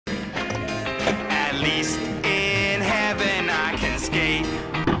least in heaven I can skate.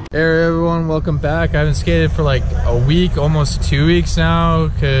 Hey everyone, welcome back. I haven't skated for like a week, almost 2 weeks now,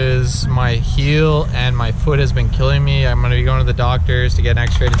 because my heel and my foot has been killing me. I'm gonna be going to the doctors to get an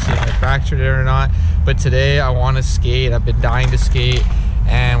x-ray to see if I fractured it or not. But today I want to skate. I've been dying to skate,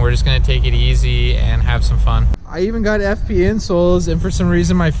 and we're just gonna take it easy and have some fun. I even got FP insoles, and for some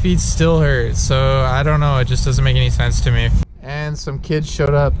reason my feet still hurt. So I don't know, it just doesn't make any sense to me. And some kids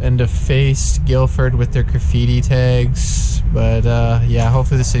showed up and defaced Guilford with their graffiti tags. But yeah,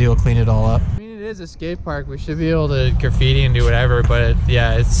 hopefully the city will clean it all up. I mean, it is a skate park. We should be able to graffiti and do whatever, but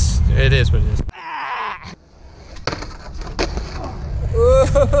yeah, it is what it is. Ah!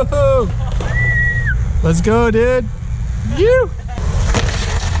 Whoa! Let's go, dude. You.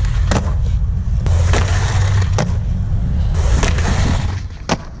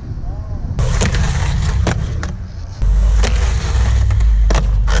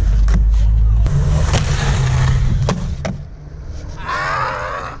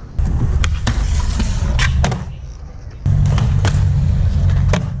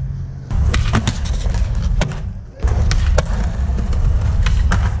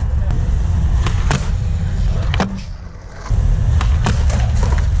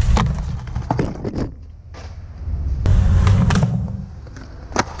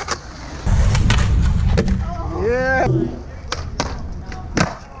 Yeah.